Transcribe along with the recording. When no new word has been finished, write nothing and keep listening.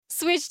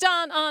Switched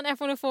on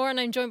F104, and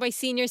I'm joined by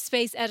Senior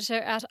Space Editor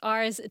at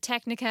Ars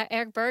Technica,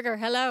 Berger.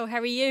 Hello, how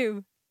are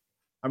you?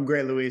 I'm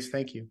great, Louise.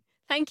 Thank you.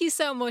 Thank you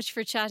so much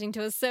for chatting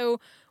to us. So,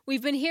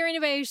 we've been hearing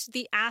about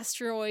the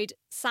asteroid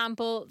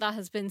sample that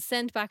has been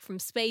sent back from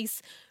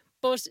space,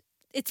 but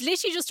it's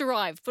literally just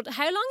arrived. But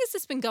how long has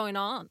this been going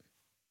on?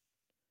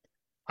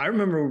 I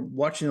remember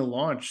watching the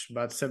launch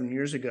about 7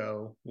 years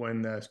ago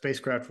when the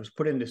spacecraft was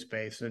put into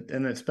space,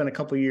 and it spent a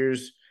couple of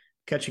years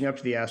catching up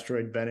to the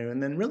asteroid Bennu.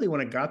 And then really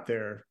when it got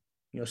there,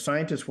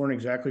 scientists weren't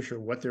exactly sure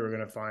what they were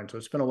going to find. So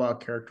it spent a while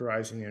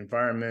characterizing the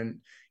environment,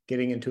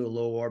 getting into a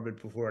low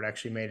orbit before it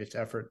actually made its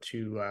effort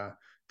to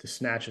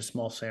snatch a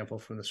small sample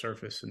from the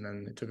surface. And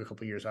then it took a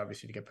couple of years,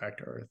 obviously, to get back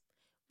to Earth.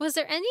 Was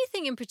there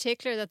anything in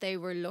particular that they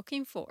were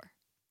looking for?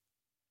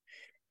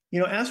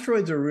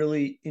 Asteroids are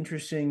really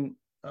interesting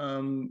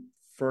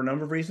for a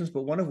number of reasons,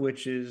 but one of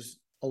which is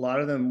a lot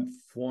of them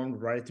formed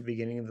right at the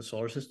beginning of the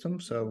solar system,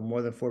 so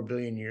more than 4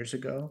 billion years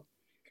ago.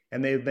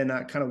 And they've been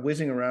kind of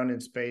whizzing around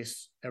in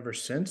space ever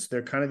since.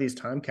 They're kind of these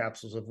time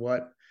capsules of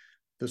what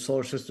the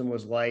solar system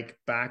was like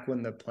back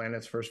when the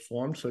planets first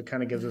formed. So it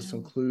kind of gives us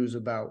some clues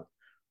about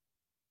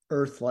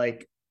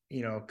Earth-like,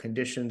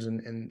 conditions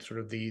and sort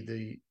of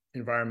the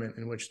environment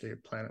in which the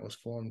planet was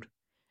formed.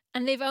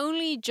 And they've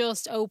only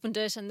just opened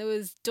it, and there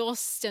was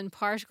dust and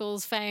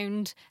particles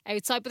found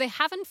outside, but they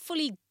haven't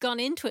fully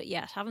gone into it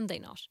yet, haven't they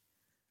not?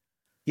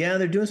 Yeah,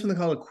 they're doing something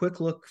called a quick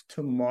look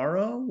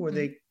tomorrow, where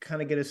they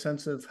kind of get a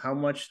sense of how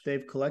much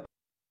they've collected.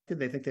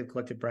 They think they've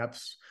collected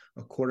perhaps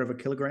a quarter of a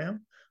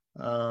kilogram.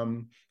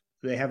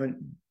 They haven't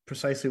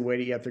precisely weighed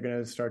it yet. They're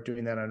going to start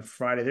doing that on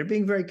Friday. They're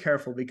being very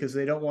careful because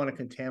they don't want to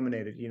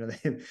contaminate it.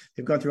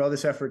 They've gone through all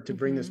this effort to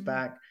bring this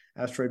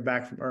asteroid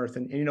back from Earth.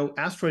 And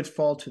asteroids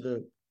fall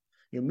to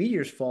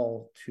meteors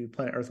fall to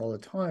planet Earth all the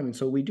time. And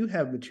so we do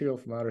have material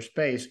from outer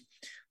space.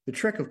 The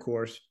trick, of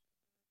course,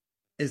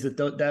 is that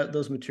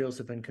those materials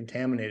have been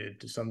contaminated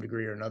to some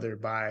degree or another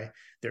by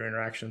their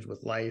interactions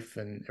with life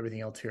and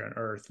everything else here on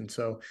Earth. And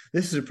so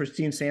this is a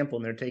pristine sample,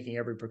 and they're taking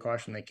every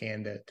precaution they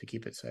can to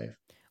keep it safe.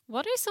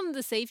 What are some of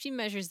the safety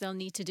measures they'll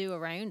need to do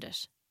around it?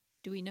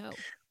 Do we know?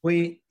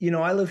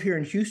 I live here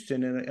in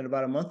Houston, and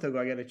about a month ago,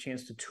 I got a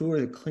chance to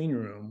tour the clean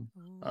room.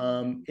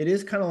 It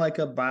is kind of like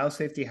a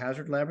biosafety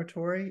hazard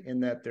laboratory in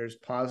that there's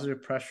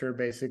positive pressure,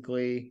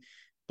 basically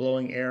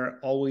blowing air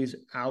always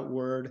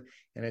outward,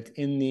 and it's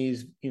in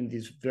these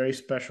very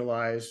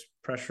specialized,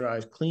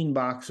 pressurized, clean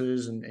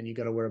boxes, and you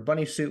got to wear a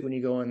bunny suit when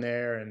you go in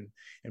there,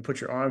 and put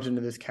your arms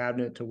into this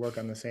cabinet to work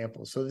on the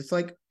samples. So it's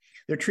like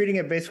they're treating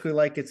it basically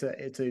like it's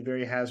a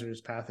very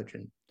hazardous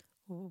pathogen.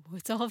 Oh,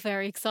 it's all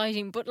very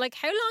exciting. But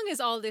how long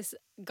is all this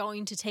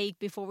going to take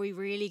before we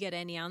really get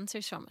any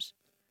answers from it?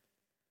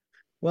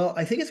 Well,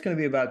 I think it's going to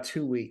be about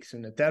 2 weeks.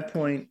 And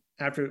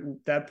after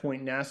that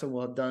point, NASA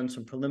will have done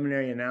some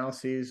preliminary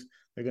analyses.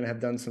 They're going to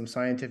have done some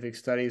scientific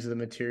studies of the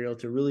material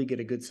to really get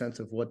a good sense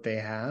of what they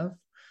have.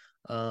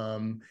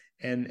 And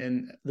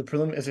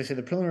as I say,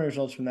 the preliminary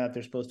results from that,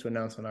 they're supposed to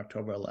announce on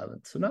October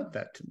 11th. So not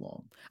that too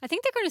long. I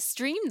think they're going to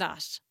stream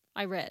that,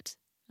 I read.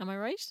 Am I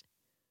right?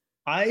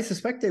 I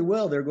suspect they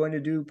will. They're going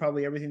to do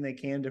probably everything they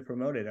can to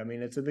promote it. I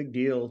mean, it's a big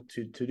deal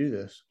to do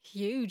this.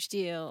 Huge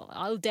deal.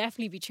 I'll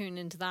definitely be tuning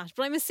into that.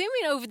 But I'm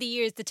assuming over the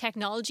years, the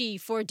technology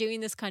for doing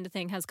this kind of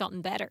thing has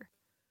gotten better.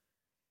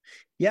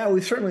 Yeah,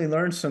 we've certainly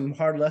learned some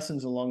hard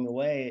lessons along the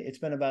way. It's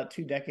been about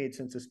 2 decades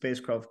since a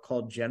spacecraft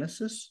called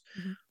Genesis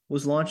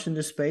was launched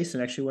into space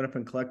and actually went up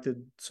and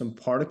collected some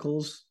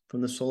particles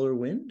from the solar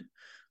wind.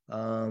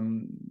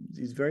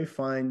 These very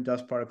fine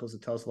dust particles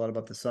that tell us a lot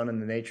about the sun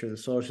and the nature of the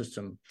solar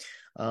system.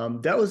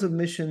 That was a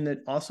mission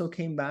that also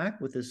came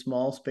back with a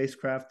small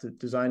spacecraft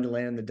designed to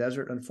land in the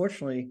desert.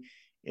 Unfortunately,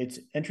 its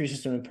entry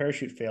system and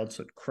parachute failed,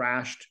 so it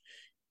crashed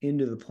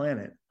into the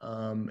planet.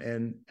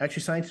 And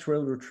actually, scientists were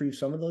able to retrieve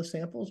some of those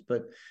samples,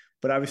 but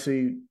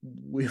obviously,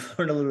 we've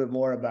learned a little bit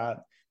more about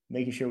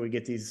making sure we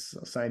get these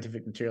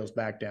scientific materials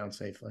back down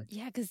safely.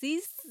 Yeah, because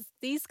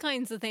these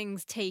kinds of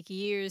things take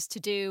years to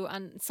do,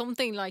 and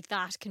something like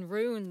that can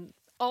ruin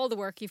all the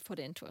work you've put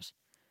into it.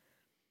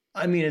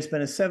 I mean, it's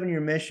been a 7-year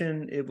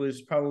mission. It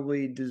was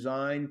probably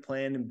designed,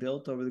 planned, and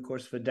built over the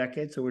course of a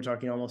decade. So we're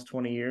talking almost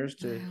 20 years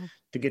to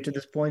get to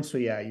this point. So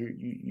yeah,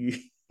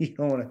 you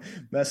don't want to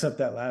mess up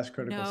that last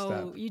critical step.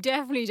 No, you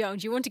definitely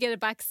don't. You want to get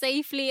it back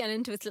safely and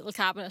into its little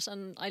cabinet.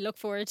 And I look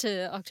forward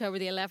to October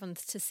the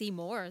 11th to see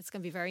more. It's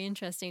going to be very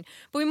interesting.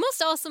 But we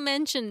must also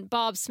mention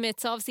Bob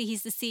Smith. So obviously,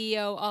 he's the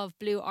CEO of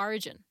Blue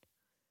Origin.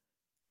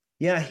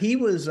 Yeah, he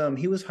was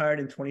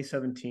hired in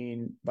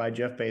 2017 by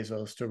Jeff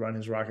Bezos to run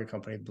his rocket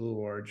company, Blue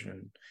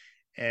Origin.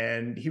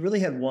 And he really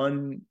had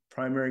one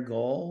primary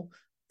goal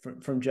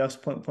from Jeff's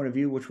point of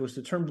view, which was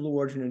to turn Blue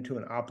Origin into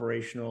an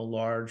operational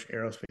large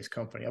aerospace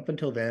company. Up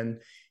until then,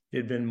 it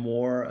had been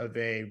more of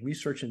a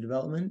research and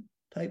development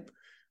type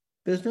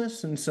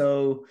business. And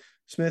so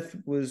Smith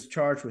was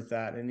charged with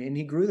that. And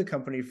he grew the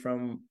company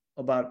from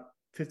about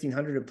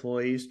 1,500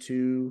 employees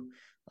to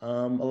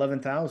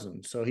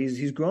 11,000. So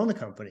he's grown the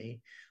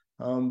company.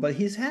 But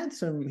he's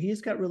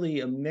got really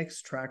a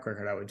mixed track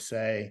record, I would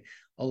say.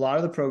 a lot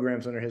of the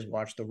programs under his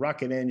watch, the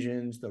rocket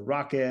engines, the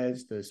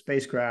rockets, the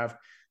spacecraft,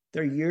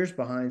 they're years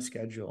behind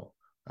schedule.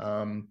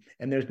 And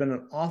there's been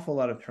an awful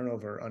lot of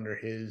turnover under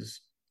his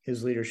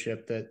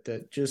leadership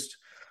that just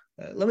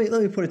let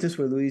me put it this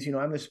way, Louise.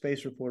 I'm a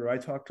space reporter. I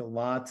talked to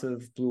lots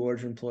of Blue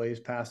Origin employees,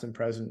 past and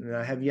present, and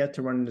I have yet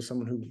to run into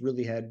someone who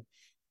really had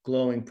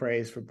glowing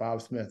praise for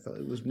Bob Smith.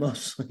 It was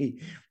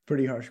mostly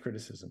pretty harsh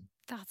criticism.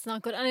 That's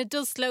not good. And it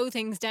does slow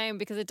things down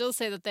because it does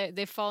say that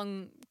they've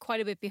fallen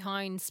quite a bit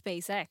behind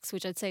SpaceX,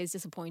 which I'd say is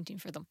disappointing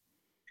for them.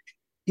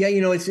 Yeah,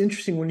 it's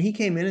interesting. When he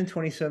came in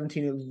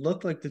 2017, it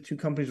looked like the two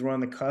companies were on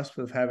the cusp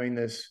of having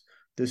this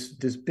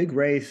big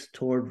race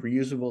toward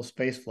reusable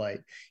spaceflight.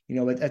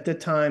 At the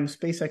time,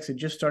 SpaceX had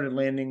just started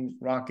landing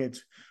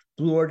rockets.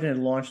 Blue Origin had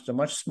launched a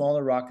much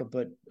smaller rocket,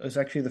 but it was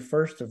actually the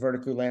first to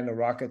vertically land a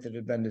rocket that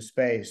had been to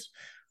space.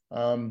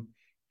 And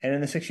in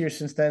the 6 years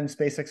since then,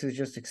 SpaceX has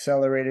just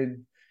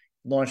accelerated,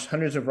 launched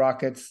hundreds of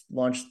rockets,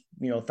 launched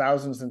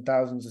thousands and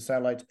thousands of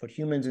satellites, put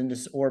humans into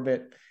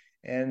orbit.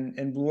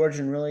 And Blue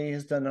Origin really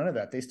has done none of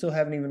that. They still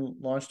haven't even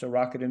launched a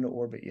rocket into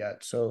orbit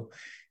yet. So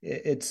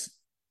it's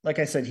like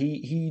I said,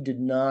 he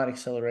did not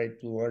accelerate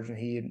Blue Origin.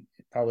 He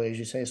probably, as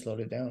you say, slowed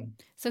it down.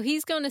 So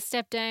he's going to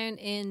step down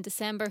in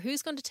December.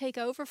 Who's going to take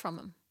over from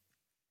him?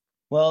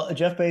 Well,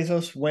 Jeff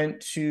Bezos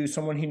went to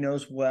someone he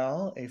knows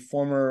well, a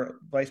former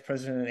vice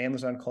president at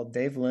Amazon called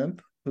Dave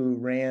Limp, who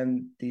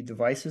ran the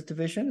devices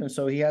division. And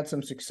so he had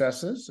some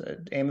successes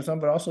at Amazon,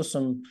 but also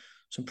some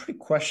pretty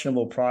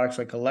questionable products.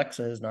 Like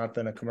Alexa has not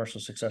been a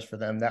commercial success for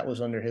them. That was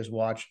under his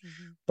watch.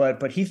 Mm-hmm.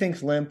 But he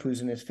thinks Limp,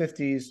 who's in his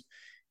 50s,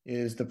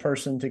 is the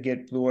person to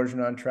get Blue Origin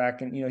on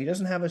track. And, he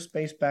doesn't have a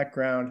space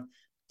background,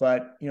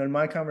 but, in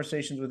my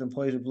conversations with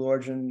employees of Blue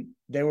Origin,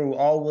 they were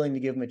all willing to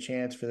give him a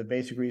chance for the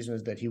basic reason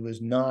is that he was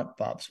not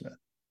Bob Smith.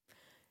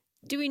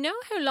 Do we know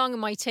how long it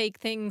might take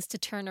things to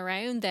turn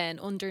around then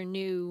under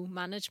new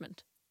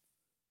management?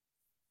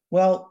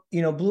 Well,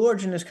 Blue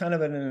Origin is kind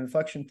of at an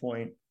inflection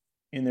point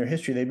in their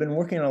history. They've been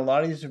working on a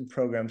lot of these different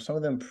programs, some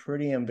of them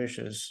pretty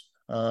ambitious.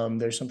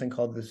 There's something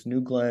called this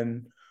New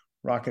Glenn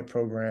rocket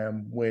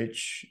program,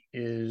 which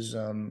is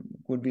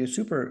would be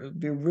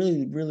a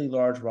really, really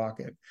large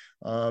rocket.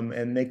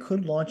 And they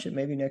could launch it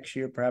maybe next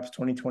year, perhaps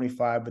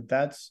 2025.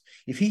 But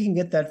if he can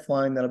get that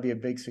flying, that'll be a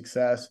big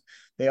success.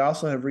 They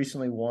also have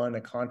recently won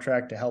a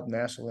contract to help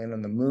NASA land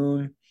on the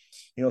moon.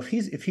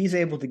 If he's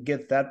able to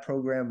get that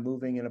program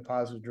moving in a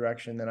positive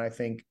direction, then I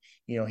think,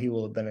 he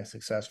will have been a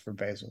success for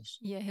Bezos.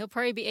 Yeah, he'll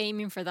probably be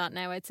aiming for that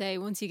now, I'd say.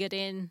 Once you get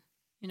in,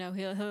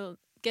 he'll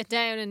get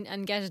down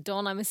and get it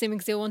done. I'm assuming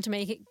because he'll want to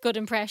make a good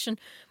impression.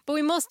 But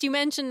you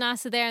mentioned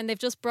NASA there, and they've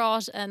just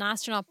brought an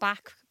astronaut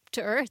back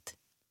to Earth.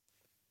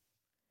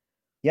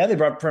 Yeah, they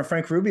brought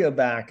Frank Rubio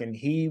back, and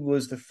he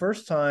was the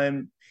first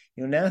time.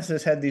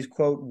 NASA's had these,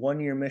 quote,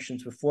 1-year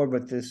missions before,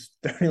 but this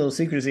dirty little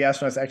secret is the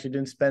astronauts actually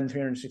didn't spend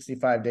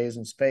 365 days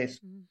in space.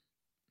 Mm.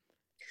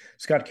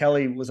 Scott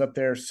Kelly was up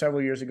there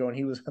several years ago, and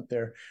he was up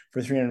there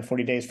for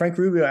 340 days. Frank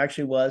Rubio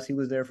he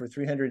was there for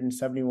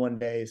 371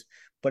 days,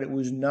 but it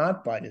was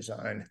not by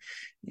design.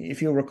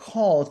 If you'll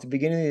recall, at the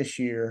beginning of this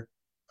year,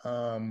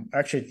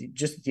 actually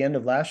just at the end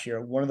of last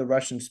year, one of the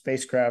Russian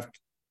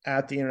spacecraft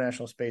at the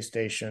International Space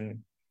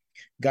Station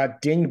got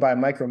dinged by a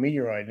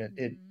micrometeoroid. And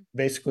it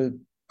basically,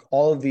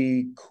 all of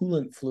the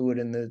coolant fluid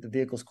in the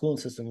vehicle's coolant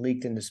system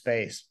leaked into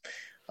space.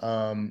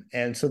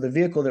 And so the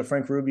vehicle that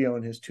Frank Rubio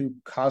and his two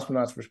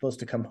cosmonauts were supposed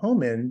to come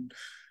home in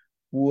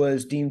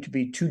was deemed to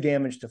be too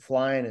damaged to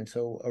fly in. And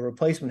so a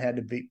replacement had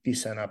to be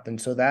sent up. And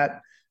so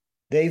that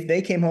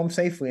they came home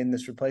safely in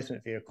this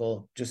replacement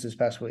vehicle just this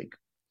past week.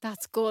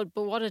 That's good,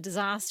 but what a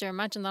disaster.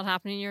 Imagine that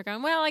happening. You're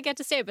going, well, I get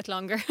to stay a bit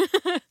longer.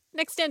 An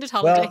extended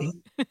holiday.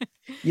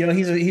 Well,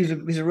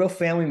 he's a real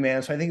family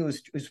man, so I think it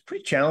was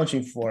pretty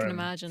challenging for him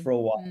for a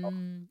while.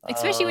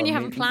 Especially when you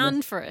haven't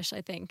planned for it,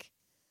 I think.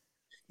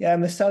 Yeah, I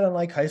missed out on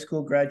like high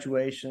school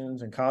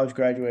graduations and college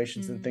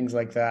graduations and things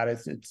like that.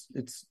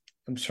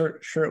 I'm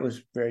sure it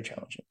was very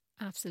challenging.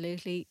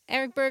 Absolutely.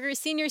 Eric Berger,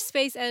 Senior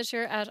Space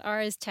Editor at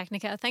Ars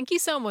Technica. Thank you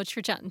so much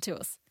for chatting to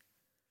us.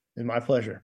 It's my pleasure.